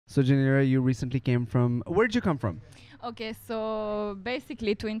So Janira, you recently came from. Where'd you come from? Okay, so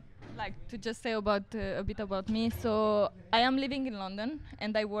basically to just say about a bit about me. So I am living in London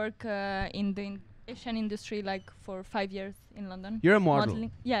and I work in the Asian industry like for 5 years in London. You're a model.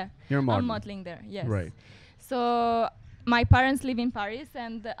 Modeling. Yeah. You're a model. I'm modeling there. Yes. Right. So my parents live in Paris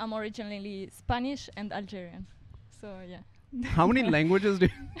and I'm originally Spanish and Algerian. So yeah. How many languages do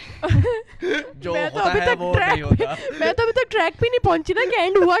you? जो मैं तो होता अभी है तक वो track नहीं होता. मैं तो अभी तक ट्रैक पे नहीं पहुंची ना कि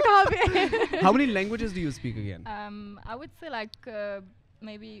एंड हुआ कहाँ पे. How many languages do you speak again? I would say like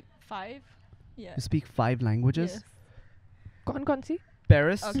maybe 5. Yeah. You speak 5 languages? Yes. कौन सी?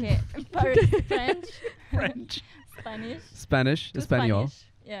 Paris? Okay. Paris, French, French. Spanish. Spanish? Two Espanol? Spanish.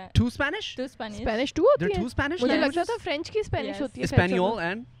 Yeah. 2 Spanish? 2 Spanish. Spanish 2 There होती are है. 2 Spanish मुझे languages? लगता था French की Spanish Yes. होती है. Espanol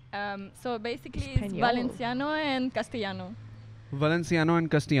and? So basically Espanol. it's Valenciano and Castellano. Valenciano and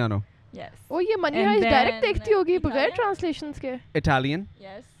Castellano. Yes. ओ ये Maniha And direct then देखती होगी बगैर Italian. ट्रांसलेशंस के. Italian?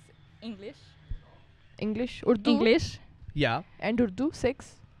 Yes. English. English Urdu English. Yeah. And Urdu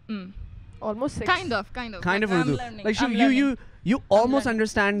 6 Mm. almost 6. Kind of. Kind but of I'm Urdu. learning. Like I'm you learning. almost learning.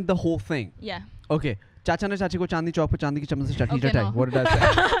 understand the whole thing. Yeah. Okay. चाचा ने चाची को चांदी चौक पे चांदी की चम्मच से चटनी Okay, चटाई. no. What did I say?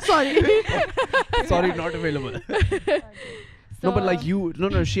 Sorry. Sorry, not available. No, but like you,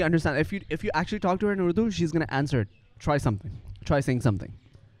 no, she understands. If you actually talk to her in Urdu, she's gonna answer it. Try something. Try saying something.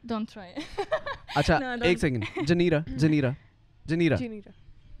 Don't try. अच्छा, No, एक don't. Second. Janira. जीनीरा.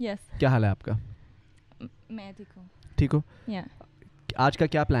 Yes. क्या हाल है आपका? मैं ठीक हूँ. ठीक हो? Yeah. आज का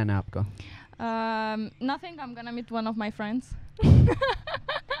क्या प्लान है आपका? Nothing. I'm gonna meet one of my friends.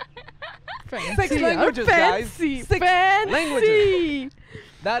 Six languages, guys. Fancy. Six Fancy. languages.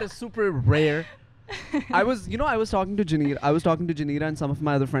 That is super rare. I was talking to Janira and some of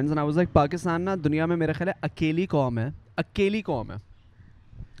my other friends, and I was like, Pakistan ना दुनिया में मेरा ख्याल है अकेली कौम है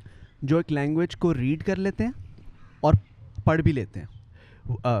जो एक लैंग्वेज को रीड कर लेते हैं और पढ़ भी लेते हैं.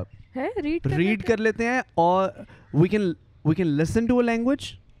 है रीड कर लेते हैं और we can listen to a language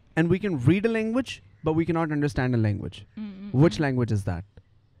and we can read a language but we cannot understand a language. Which language is that?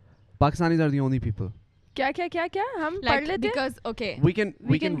 Pakistanis are the only people. क्या हम पढ़ Like लेते हैं. because okay.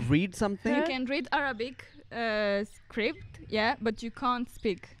 We can read something. You can read Arabic script, yeah, but you can't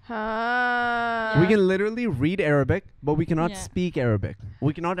speak. हाँ. We can literally read Arabic, but we cannot Yeah. speak Arabic.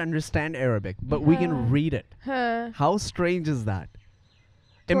 We cannot understand Arabic, but we can read it. हाँ. How strange is that?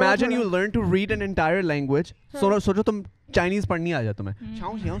 Imagine you learn to read an entire language. सोचो तुम Chinese पढ़नी आ जाए तुम्हें.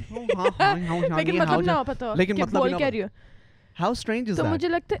 लेकिन मतलब ना पता हो लेकिन कि मतलब बोल ना क्या रही हो. How strange is तो that? मुझे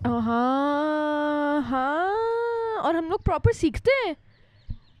लगता है हाँ और हम लोग प्रॉपर सीखते हैं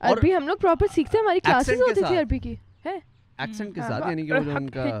अरबी. हम लोग प्रॉपर सीखते हैं. हमारी क्लासेस accent के होती थी साथ. अरबी की है Accent के साथ यानी कि वो जो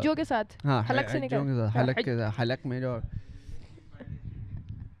उनका हिज्जों के साथ. हाँ हलक से हिज्जों के निकल. साथ हलक के साथ हलक में जो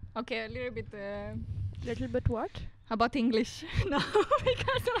Okay, a little bit little bit what? about English. No,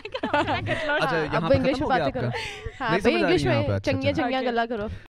 because like I'm gonna get lost. अच्छा यहाँ अब पे इंग्लिश खत्म में हो गया बातें करो. आपका? हाँ नहीं भाई समझ आ रही इंग्लिश यहाँ पे. में अच्छा, चंगिया अच्छा. चंगिया Okay. गला करो.